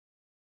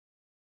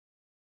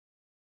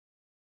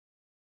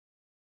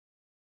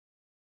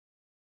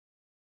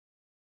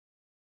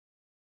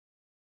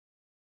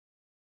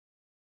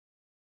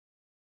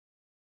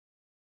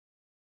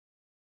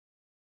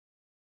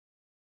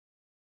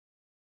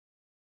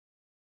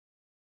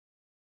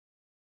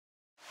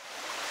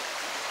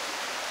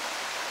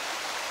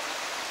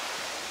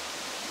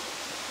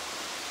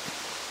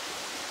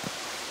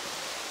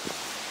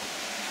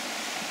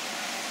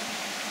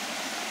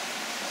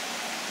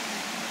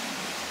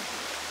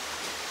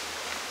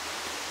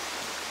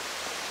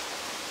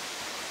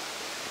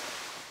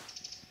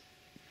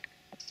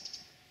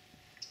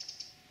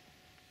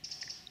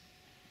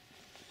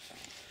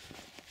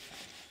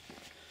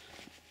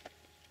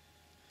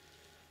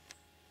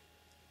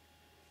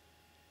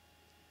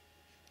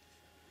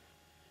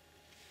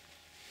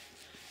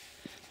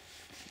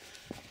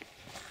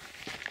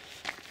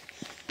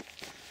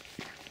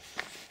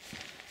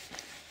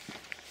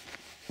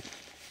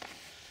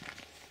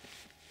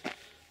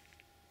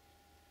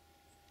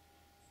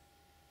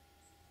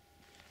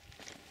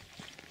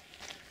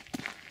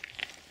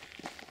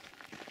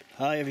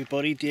Hi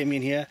everybody,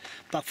 Damien here,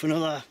 back for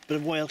another bit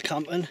of wild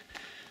camping.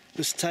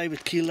 This time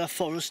at Kielder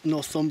Forest,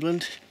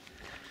 Northumberland.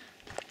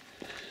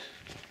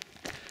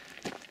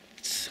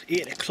 It's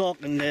 8 o'clock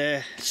and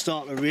it's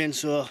starting to rain,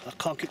 so I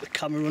can't keep the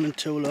camera running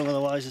too long,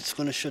 otherwise it's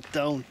going to shut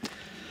down.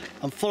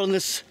 I'm following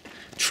this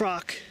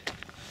track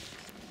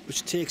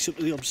which takes up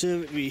to the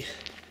observatory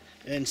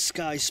in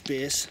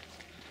Skyspace,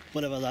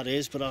 whatever that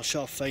is, but I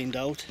shall find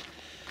out.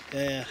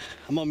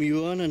 I'm on my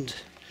own and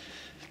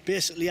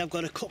basically I've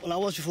got a couple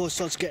hours before it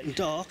starts getting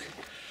dark.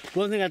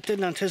 One thing I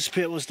didn't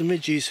anticipate was the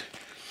midges.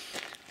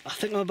 I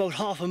think I'm about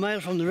half a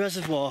mile from the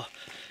reservoir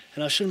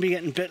and I shouldn't be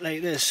getting bit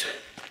like this,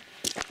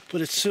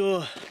 but it's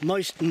so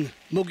moist and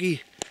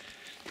muggy.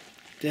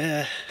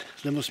 They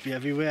must be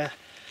everywhere.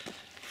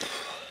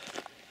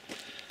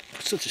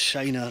 It's such a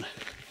shine on.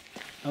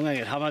 I'm gonna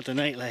get hammered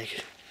tonight,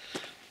 like,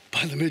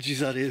 by the midges,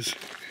 that is.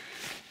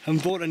 I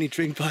haven't bought any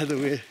drink, by the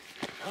way.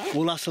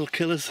 Molasses will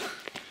kill us.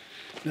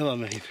 Never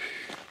mind.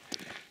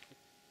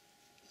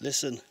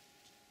 Listen.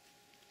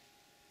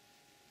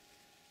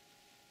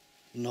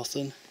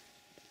 Nothing.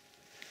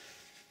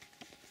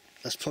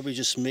 That's probably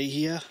just me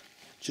here.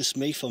 Just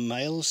me for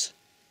miles.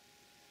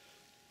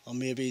 Or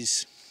maybe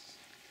it's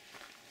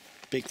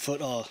Bigfoot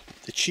or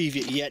the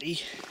Cheviot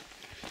Yeti,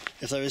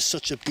 if there is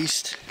such a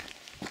beast.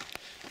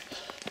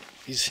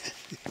 He's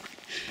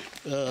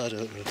oh, I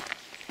don't know.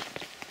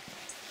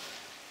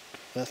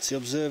 That's the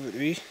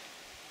observatory.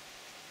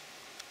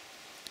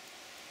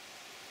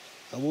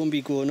 I won't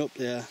be going up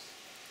there.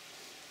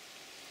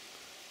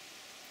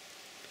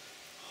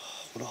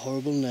 Oh, what a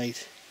horrible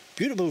night.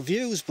 Beautiful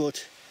views,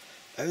 but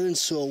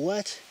everything's so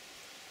wet.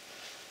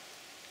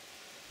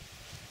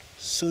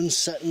 Sun's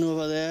setting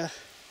over there.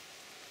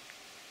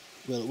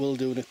 Well, it will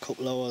do in a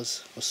couple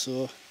hours or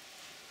so.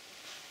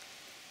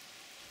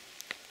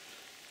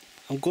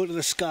 I'm going to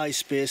the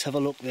Skyspace, have a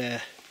look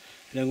there,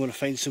 and I'm going to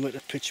find somewhere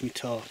to pitch my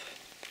tarp.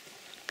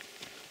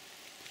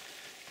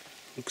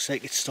 Looks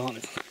like it's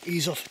starting to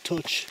ease off a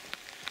touch.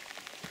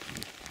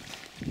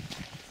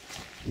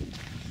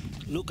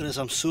 Looking as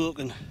I'm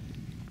soaking.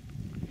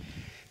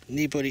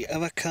 Anybody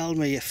ever called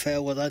me a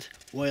fair weathered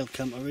wild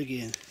camper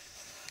again?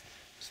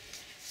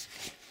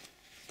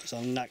 Because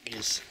I'm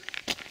knackers.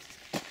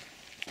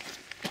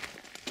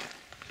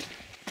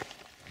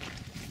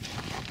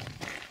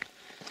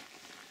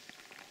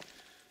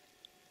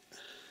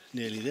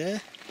 Nearly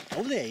there.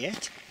 Oh, there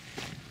yet.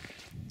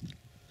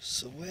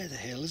 So where the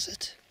hell is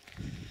it?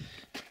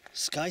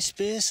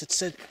 Skyspace, it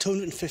said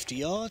 250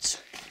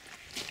 yards.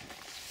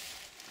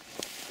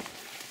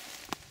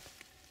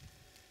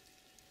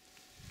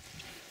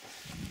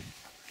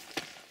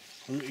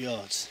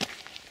 Yards.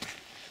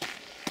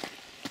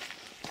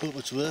 Hope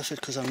it's worth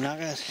it because I'm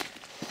knackered.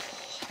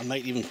 I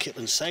might even kip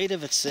inside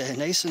if it's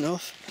nice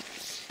enough.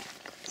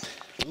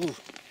 Ooh.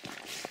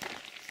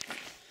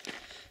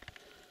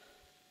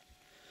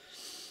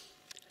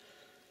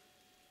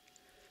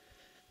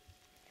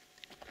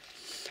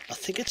 I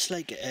think it's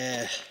like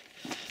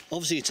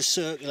obviously it's a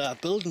circular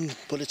building,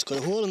 but it's got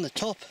a hole in the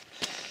top,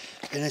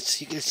 and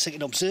it's like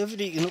an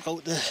observatory. You can look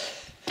out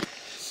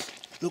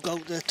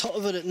the top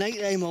of it at night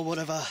time or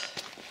whatever.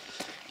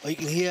 Or you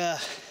can hear,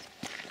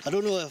 I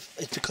don't know if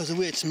it's because of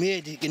the way it's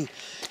made, you can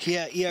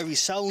hear eerie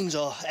sounds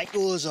or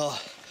echoes or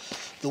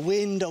the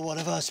wind or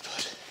whatever,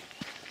 but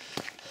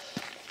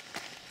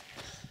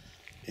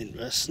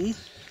interesting.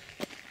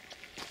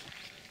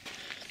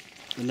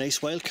 A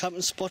nice wild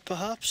camping spot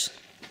perhaps?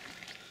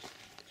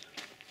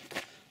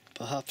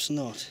 Perhaps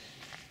not.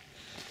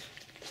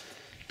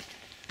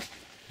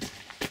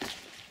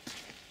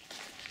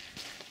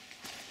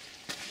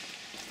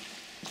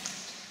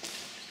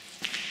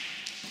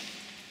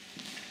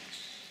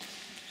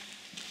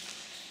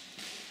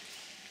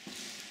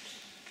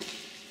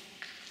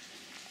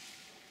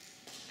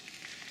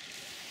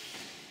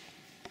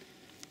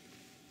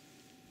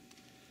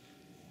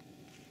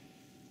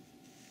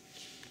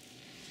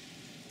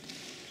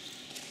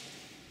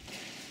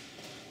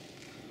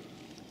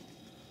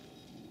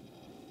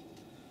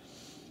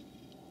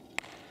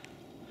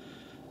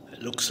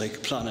 It looks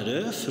like planet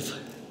Earth.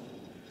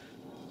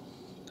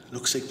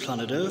 Looks like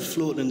planet Earth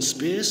floating in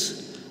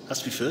space.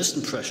 That's my first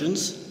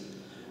impressions.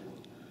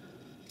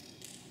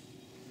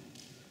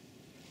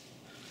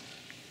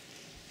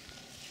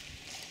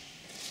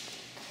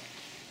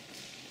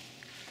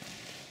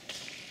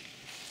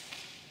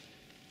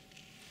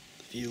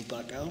 View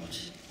back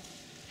out.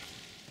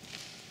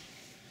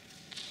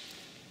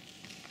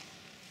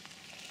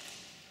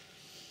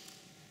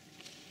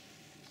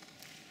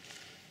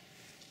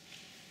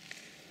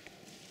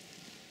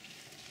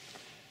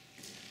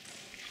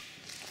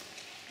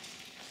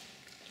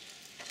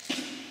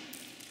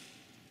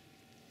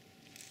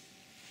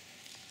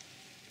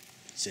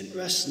 It's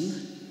interesting.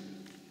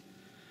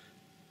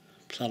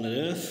 Planet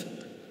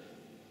Earth,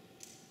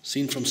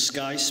 seen from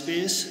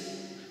Skyspace.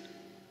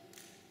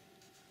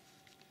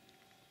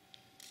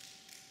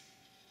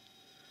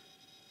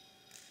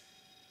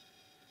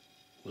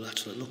 Well,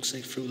 that's what it looks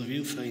like through the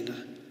viewfinder.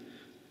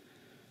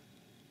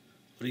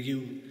 What do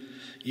you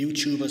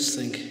YouTubers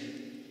think?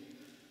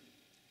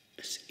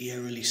 It's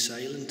eerily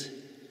silent.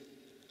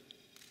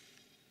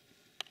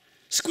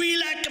 Squeal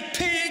like a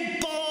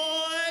pig,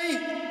 boy!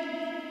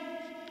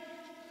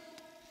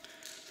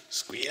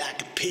 Squeal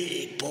like a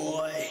pig,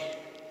 boy!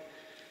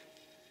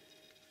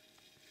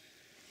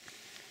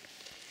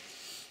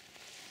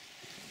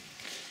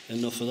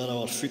 Enough of that,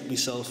 I'll freak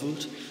myself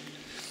out.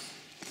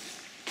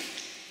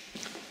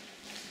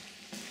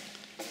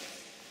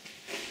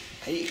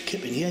 Hey,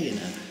 keep in here, you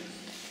know.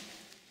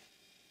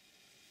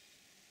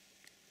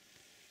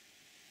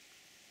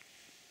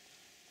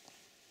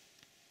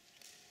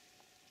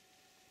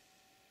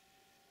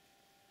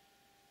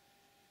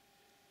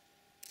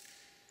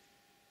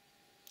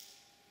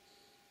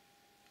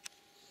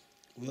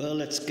 Well,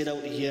 let's get out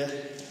of here.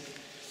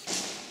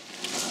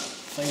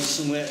 Find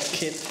somewhere to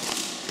kip.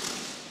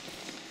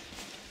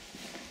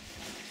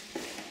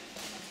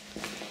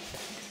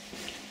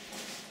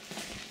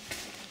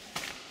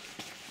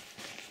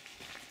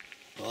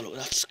 Oh, look at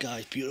that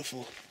sky,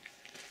 beautiful.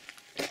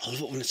 I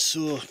love it when it's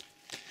so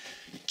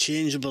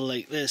changeable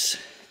like this.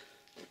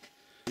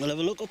 We'll have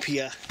a look up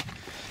here.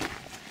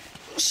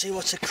 We'll see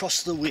what's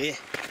across the way.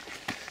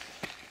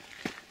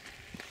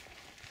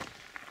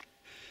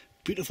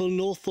 Beautiful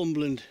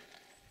Northumberland.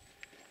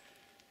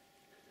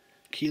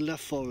 Kielder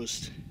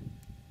Forest.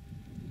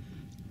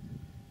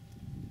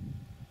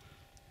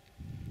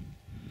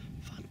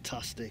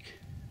 Fantastic.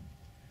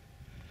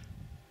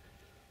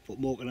 What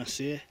more can I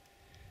say?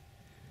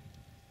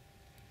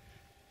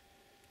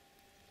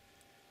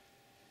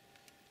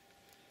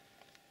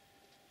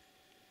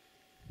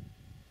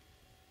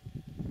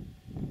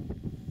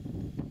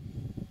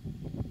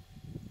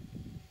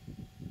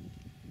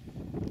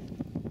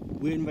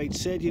 Wainwright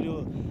said, you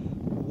know,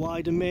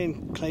 why do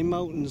men climb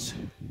mountains?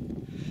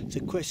 It's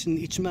a question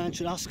each man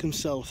should ask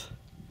himself.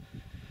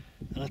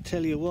 And I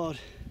tell you what,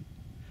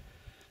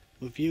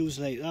 with views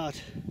like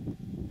that,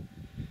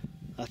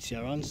 that's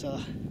your answer.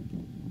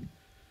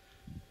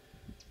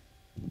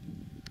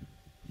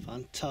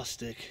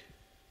 Fantastic.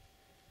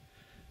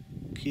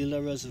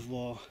 Kielder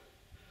Reservoir.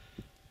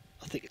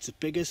 I think it's the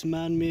biggest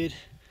man-made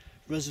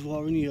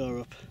reservoir in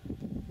Europe.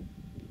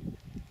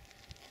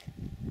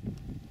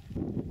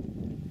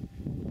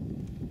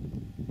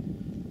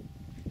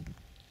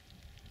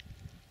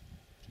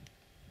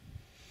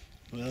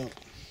 Well,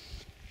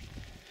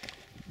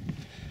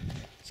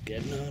 it's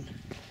getting on.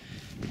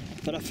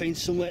 But I find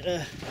somewhere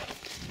to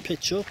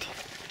pitch up.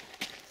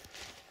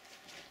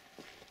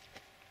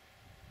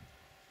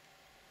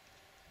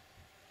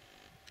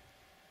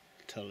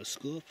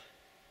 Telescope.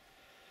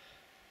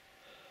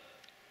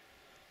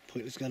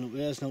 Pointer's going up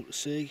there, there's nothing to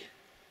see.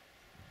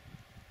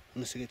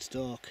 Unless it gets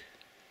dark.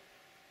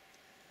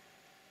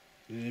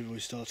 And everybody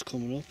starts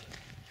coming up.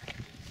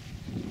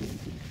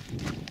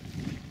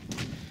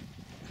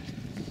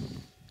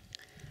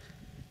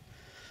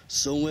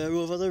 Somewhere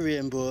over the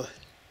rainbow,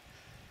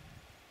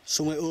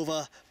 somewhere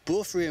over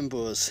both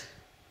rainbows.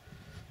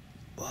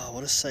 Wow,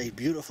 what a sight,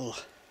 beautiful.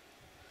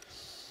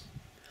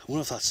 I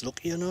wonder if that's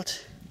lucky or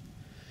not.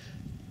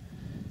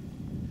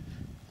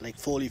 Like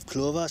 4-leaf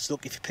clover, it's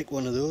lucky if you pick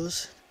one of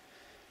those.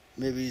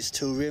 Maybe it's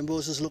 2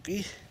 rainbows is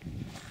lucky.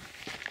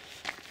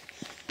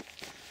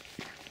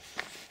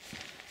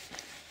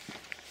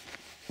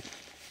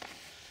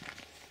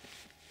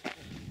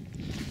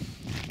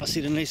 I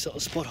see the nice little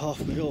spot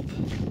halfway up,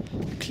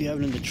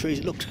 clearing in the trees.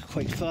 It looked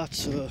quite fat,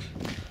 so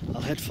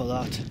I'll head for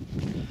that.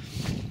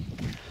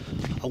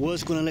 I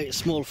was going to light a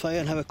small fire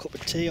and have a cup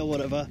of tea or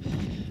whatever,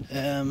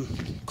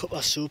 cup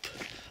of soup.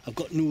 I've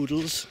got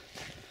noodles,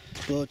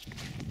 but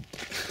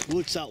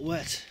wood's that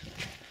wet,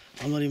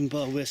 I'm not even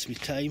bothered wasting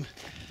my time.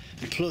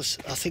 And plus,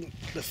 I think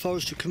the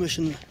Forestry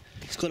Commission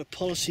has got a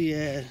policy,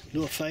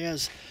 no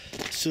fires,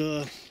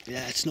 so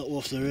yeah, it's not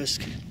worth the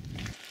risk.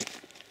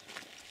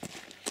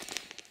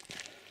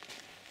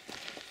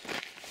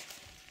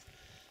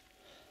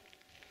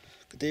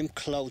 Them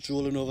clouds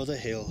rolling over the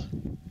hill.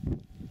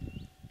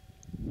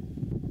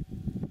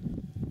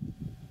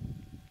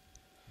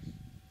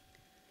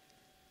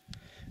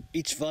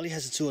 Each valley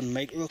has its own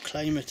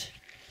microclimate.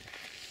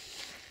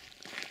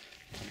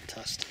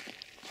 Fantastic.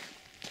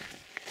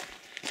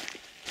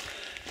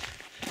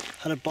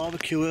 Had a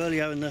barbecue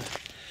earlier in the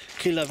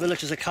Kielder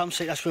village as a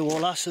campsite. That's where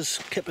all us is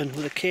kipping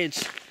with the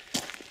kids.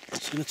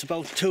 So it's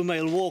about a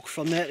 2-mile walk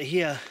from there to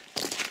here.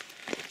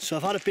 So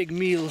I've had a big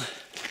meal.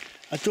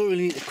 I don't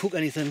really need to cook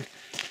anything.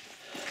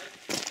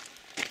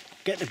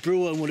 Getting a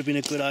brewer would have been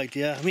a good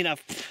idea. I mean, I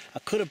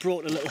could have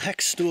brought a little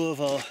hex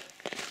stove, or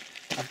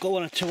I've got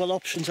 1 or 2 other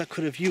options I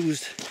could have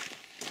used.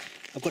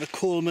 I've got a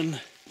Coleman,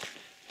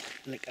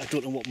 like I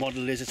don't know what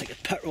model it is. It's like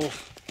a petrol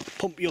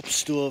pump you up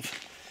stove.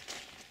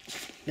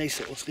 Nice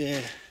little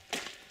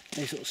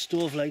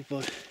stove, like,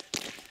 but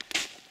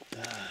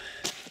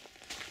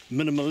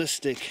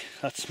minimalistic.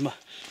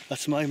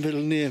 That's my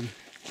middle name.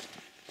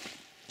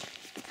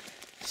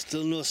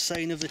 Still no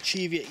sign of the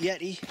Cheviot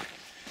Yeti.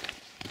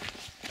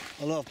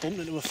 Although I've bumped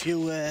into a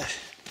few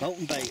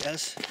mountain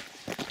bikers,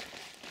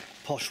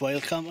 posh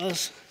wild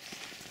campers.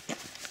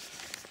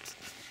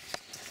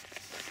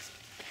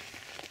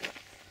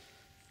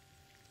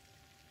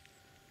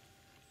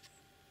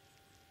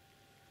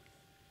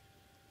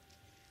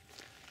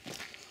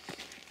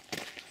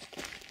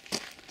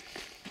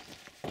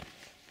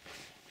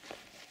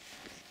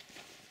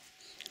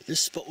 This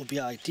spot would be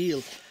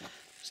ideal.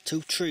 There's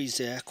two trees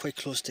there quite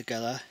close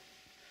together.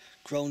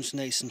 Ground's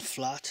nice and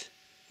flat.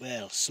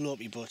 Well,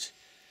 slopey, but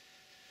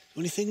the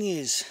only thing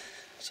is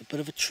there's a bit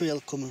of a trail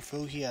coming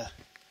through here.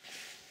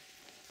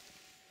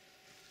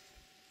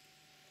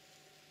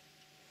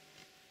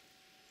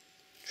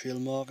 Trail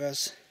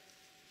markers.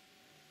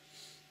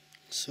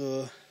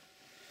 So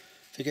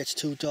if it gets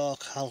too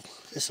dark,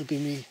 this will be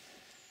my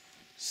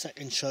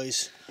second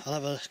choice. I'll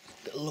have a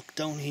little look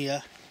down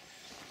here.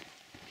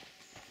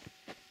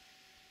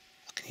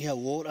 I can hear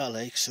water,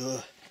 like,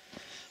 so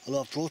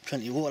although I've brought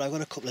plenty of water, I've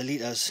got a couple of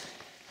litres,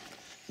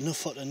 enough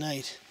for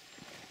tonight.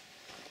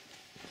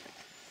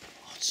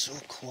 Oh, it's so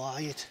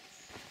quiet.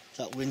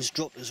 That wind's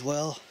dropped as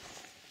well.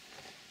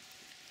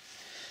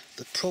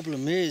 The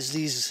problem is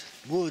these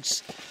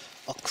woods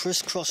are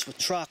crisscrossed with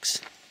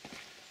tracks.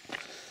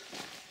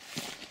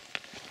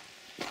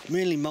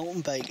 Mainly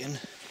mountain biking.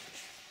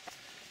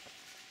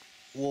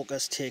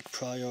 Walkers take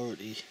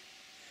priority.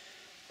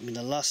 I mean,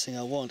 the last thing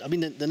I want,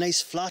 the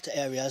nice flat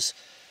areas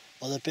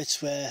are the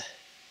bits where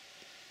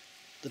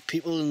the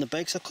people and the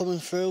bikes are coming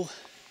through.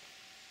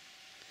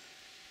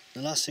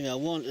 The last thing I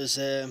want is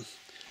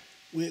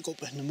wake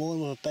up in the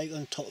morning with a bike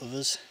on top of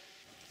us.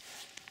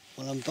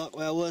 Well, I'm back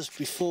where I was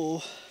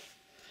before,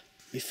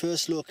 my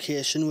first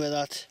location where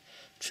that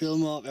trail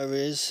marker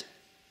is.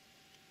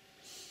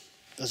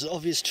 There's an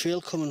obvious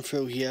trail coming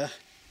through here.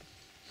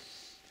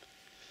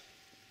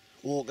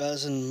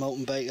 Walkers and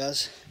mountain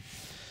bikers.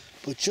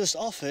 But just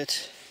off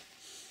it,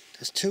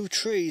 there's two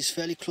trees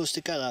fairly close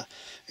together.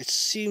 It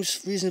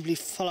seems reasonably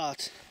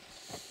flat.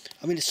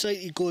 I mean, it's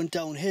slightly going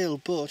downhill,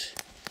 but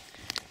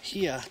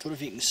here, I don't know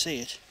if you can see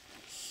it,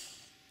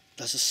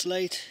 there's a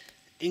slight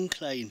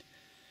incline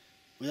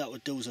where that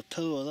would do as a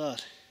pillow of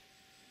that.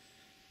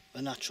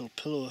 A natural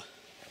pillow.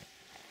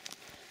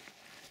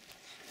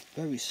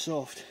 Very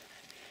soft.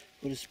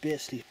 But it's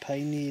basically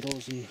pine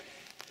needles and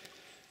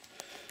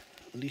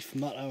leaf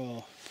matter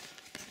or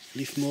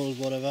leaf mould,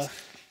 whatever.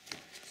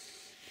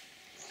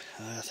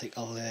 I think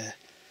I'll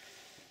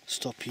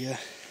stop here.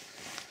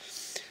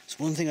 It's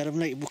one thing I don't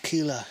like about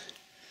Kielder,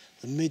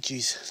 the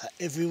midges,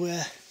 they're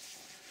everywhere.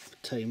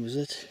 What time is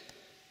it?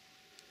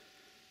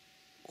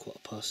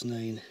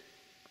 9:15.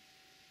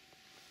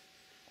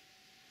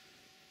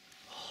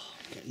 Oh,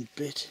 I'm getting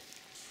bit.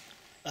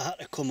 I had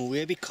to come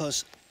away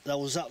because there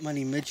was that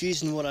many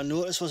midges, and what I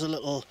noticed was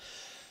a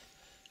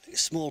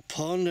small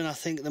pond, and I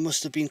think they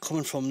must have been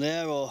coming from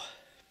there or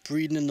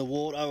breeding in the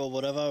water or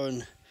whatever.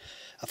 And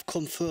I've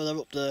come further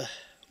up the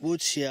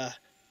woods here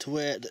to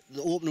where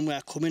the opening where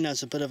I come in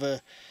has a bit of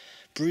a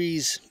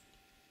breeze,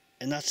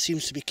 and that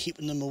seems to be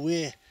keeping them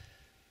away.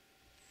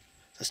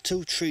 There's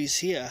two trees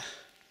here,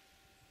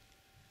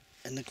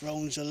 and the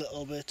ground's a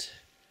little bit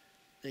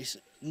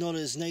not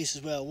as nice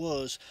as where I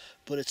was,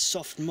 but it's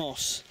soft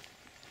moss.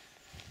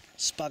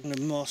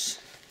 Sphagnum moss.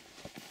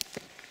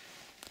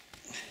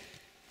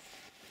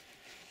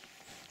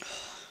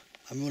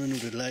 I'm running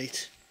out of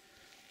light.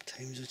 What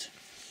time is it?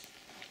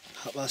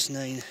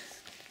 9:30.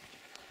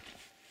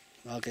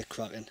 I'll get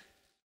cracking.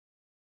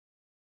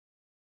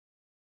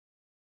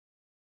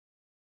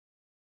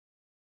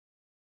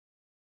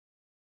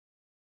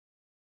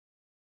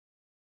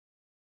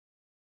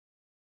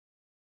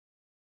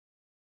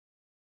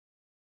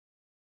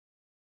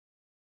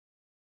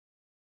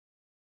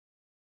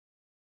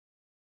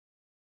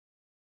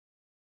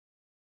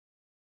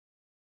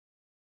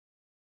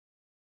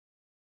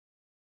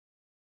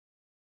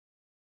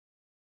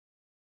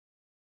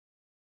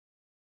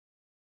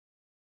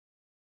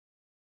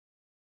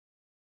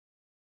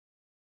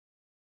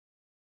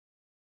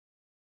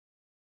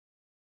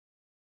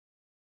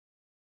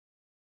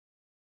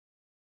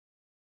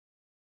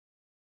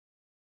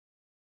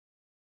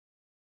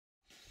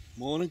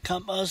 Morning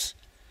campers,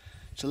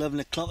 it's 11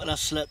 o'clock and I've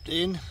slept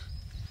in.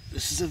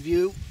 This is the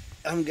view.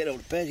 I haven't get out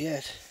of bed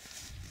yet.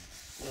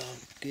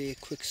 Okay,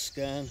 quick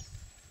scan.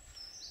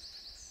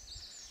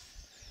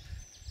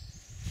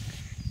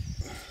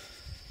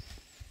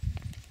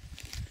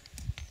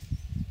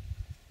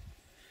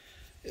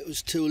 It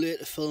was too late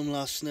to film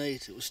last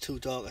night. It was too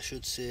dark, I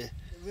should say. It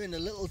rained a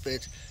little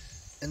bit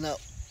and that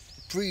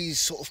breeze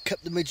sort of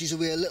kept the midges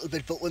away a little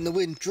bit, but when the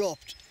wind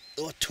dropped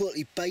they were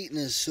totally biting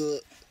us, so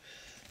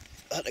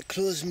I had to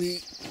close me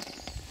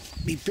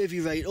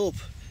bivvy right up,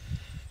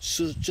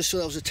 so just so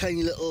there was a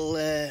tiny little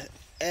air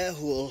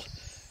hole,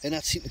 and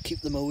that seemed to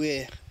keep them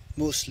away,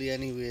 mostly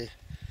anyway.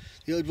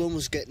 The old one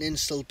was getting in,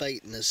 still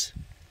biting us,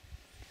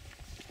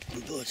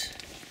 but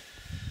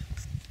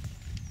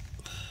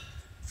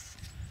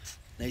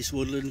nice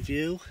woodland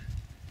view.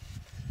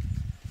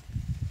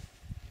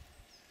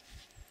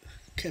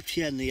 Kept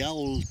hearing the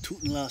owl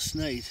tooting last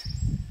night,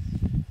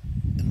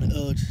 and I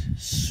heard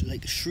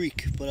like a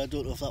shriek, but I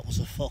don't know if that was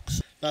a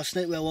fox. Last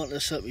night when I wanted to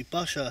set my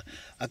basher,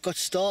 I got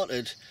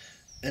started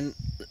and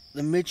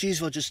the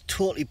midges were just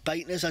totally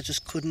biting us. I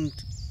couldn't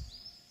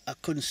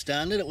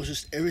stand it. It was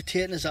just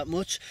irritating us that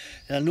much.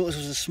 And I noticed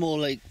it was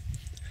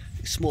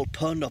a small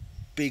pond or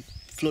big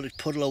flooded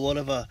puddle or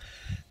whatever,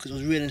 because it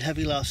was raining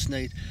heavy last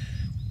night.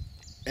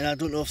 And I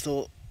don't know if they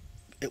were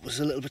it was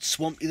a little bit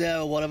swampy there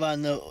or whatever,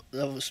 and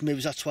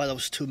maybe that's why there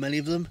was too many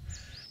of them.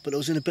 But it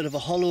was in a bit of a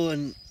hollow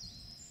and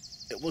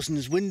it wasn't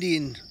as windy,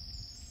 and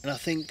I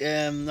think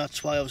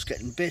that's why I was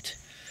getting bit.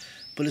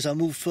 But as I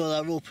moved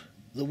further up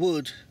the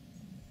wood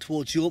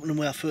towards the opening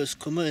where I first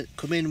come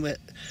in, where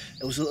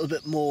it was a little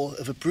bit more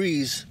of a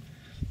breeze,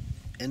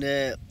 and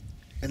they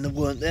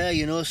weren't there,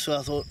 you know. So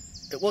I thought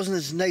it wasn't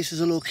as nice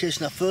as a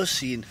location I first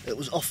seen. It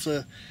was off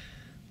the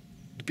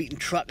beaten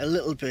track a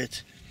little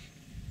bit.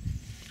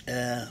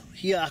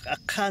 Here I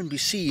can be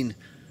seen.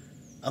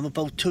 I'm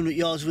about 200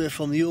 yards away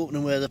from the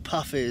opening where the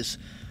path is,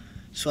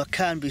 so I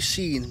can be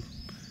seen.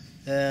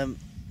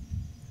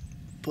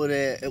 But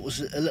it was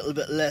a little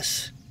bit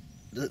less.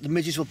 The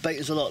midges were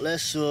biting us a lot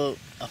less, so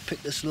I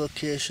picked this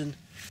location.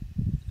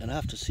 And I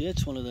have to say,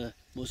 it's one of the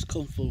most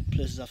comfortable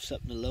places I've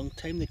slept in a long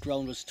time. The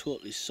ground was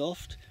totally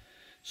soft.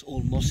 It's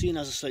all mossy and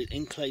has a slight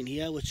incline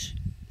here, which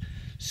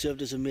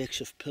served as a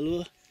makeshift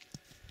pillow.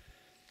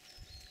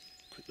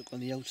 Quick look on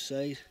the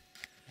outside.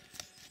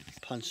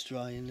 Pants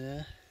dry in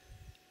there.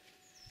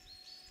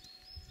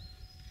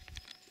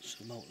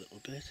 Zoom out a little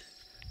bit.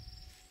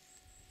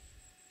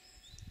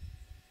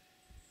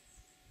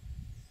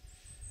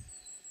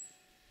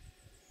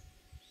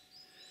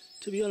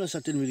 To be honest, I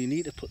didn't really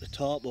need to put the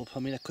tarp up. I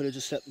mean, I could have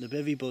just slept in the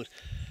bivvy, but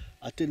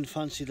I didn't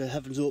fancy the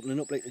heavens opening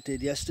up like they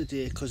did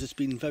yesterday, because it's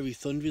been very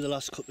thundery the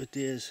last couple of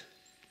days.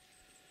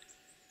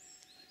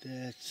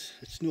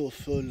 It's no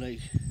fun, like,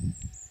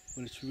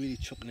 when it's really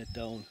chucking it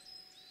down.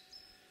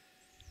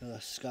 Another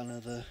scan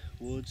of the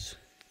woods,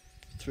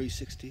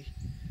 360.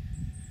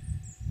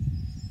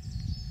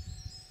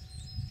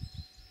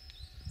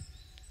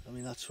 I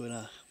mean, that's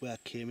where I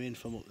came in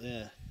from up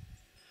there.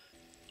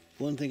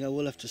 One thing I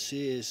will have to say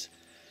is,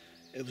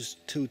 it was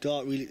too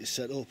dark really to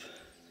set up.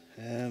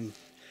 You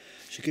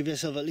should give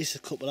yourself at least a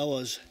couple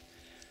hours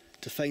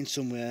to find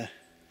somewhere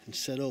and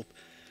set up.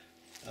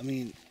 I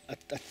mean, I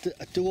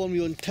do all my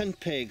own tent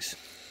pegs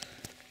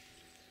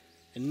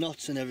and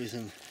knots and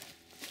everything,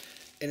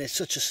 and it's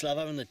such a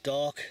slaver in the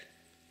dark.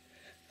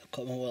 I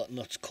can't remember what that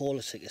knot's called.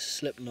 It's like a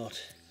slip knot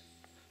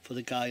for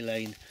the guy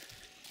line.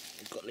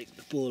 I've got like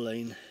the bow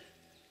line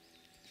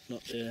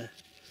not there.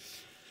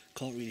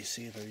 Can't really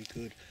see it very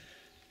good.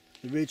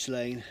 The ridge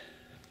line.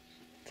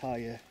 Tie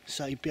a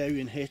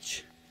Siberian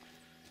hitch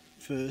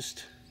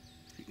first,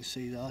 you can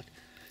see that.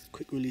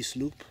 Quick release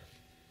loop,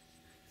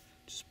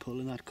 just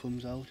pulling that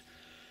comes out,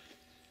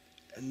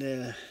 and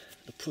the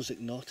prusik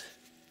knot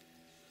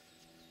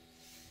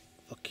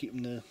for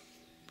keeping the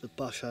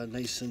basher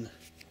nice and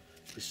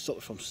stop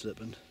it from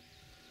slipping.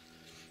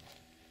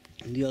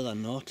 And the other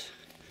knot,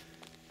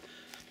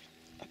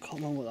 I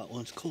can't remember what that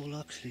one's called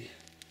actually.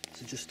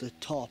 It's just a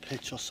tarp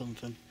hitch or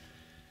something.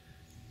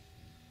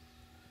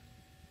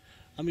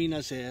 I mean,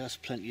 there's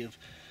plenty of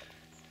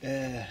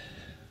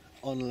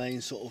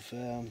online sort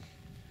of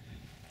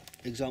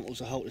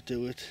examples of how to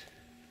do it.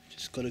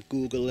 Just got to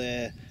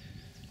Google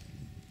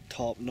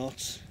tarp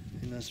knots,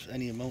 and there's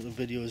any amount of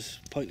videos.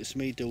 Pointless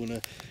me doing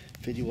a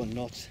video on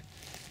knots,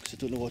 because I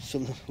don't know what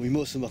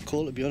most of them are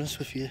called, to be honest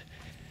with you.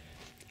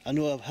 I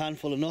know a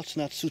handful of knots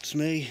and that suits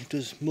me,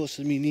 does most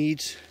of my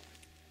needs.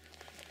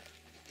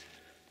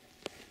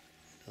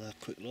 Another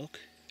quick look.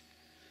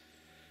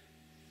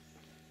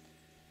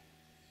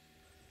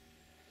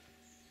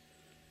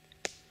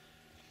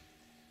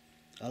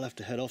 I'll have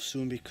to head off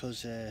soon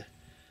because I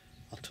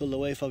told the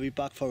wife I'll be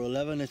back for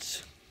 11.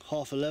 It's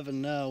 11:30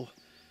 now,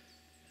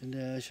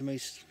 and she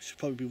should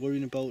probably be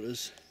worrying about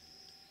us.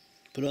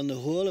 But on the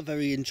whole, a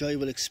very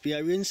enjoyable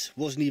experience.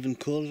 Wasn't even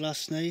cold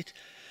last night,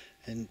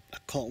 and I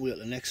can't wait for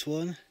the next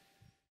one.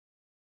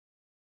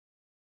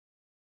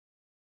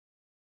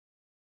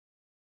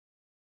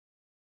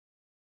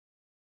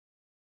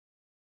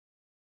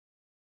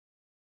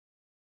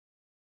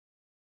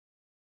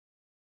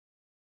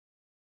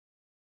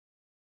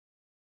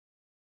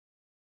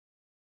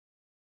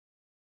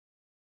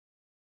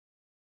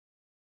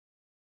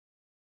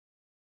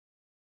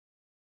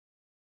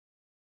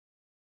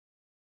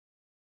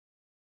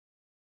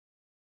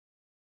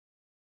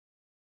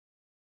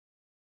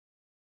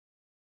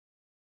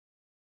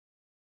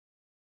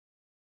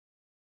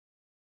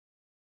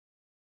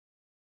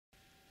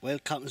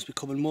 Wild camping is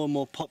becoming more and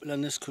more popular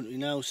in this country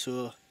now,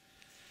 so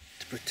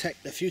to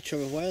protect the future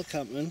of wild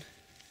camping,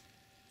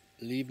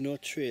 leave no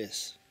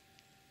trace.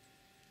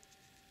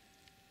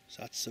 It's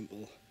that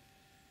simple.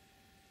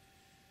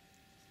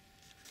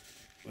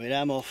 Right,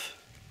 I'm off.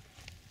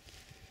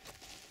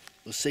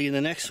 We'll see you in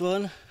the next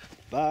one.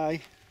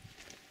 Bye.